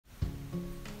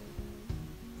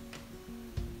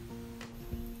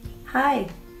Hi,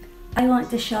 I want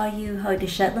to show you how the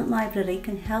Shetland Library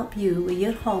can help you with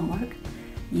your homework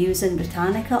using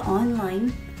Britannica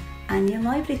online and your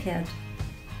library card.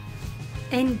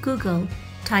 In Google,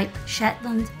 type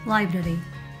Shetland Library.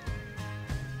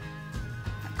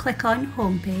 Click on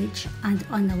Homepage and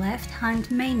on the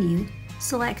left-hand menu,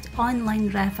 select Online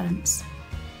Reference.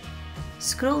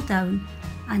 Scroll down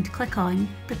and click on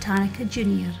Britannica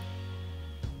Junior.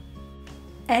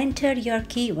 Enter your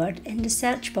keyword in the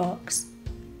search box.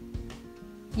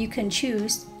 You can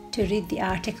choose to read the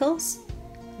articles,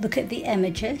 look at the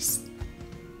images,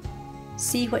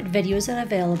 see what videos are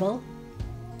available,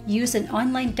 use an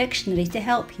online dictionary to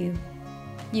help you.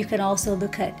 You can also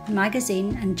look at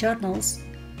magazine and journals,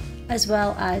 as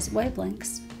well as web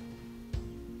links.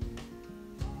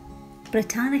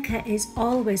 Britannica is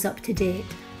always up to date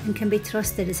and can be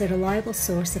trusted as a reliable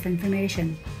source of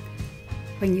information.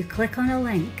 When you click on a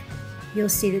link, you'll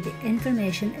see that the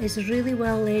information is really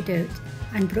well laid out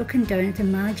and broken down into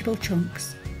manageable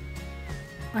chunks.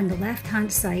 On the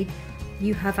left-hand side,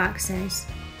 you have access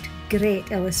to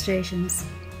great illustrations.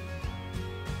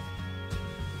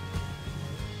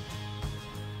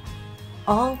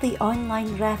 All the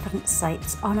online reference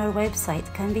sites on our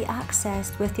website can be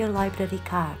accessed with your library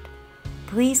card.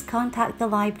 Please contact the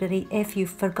library if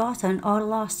you've forgotten or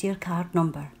lost your card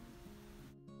number.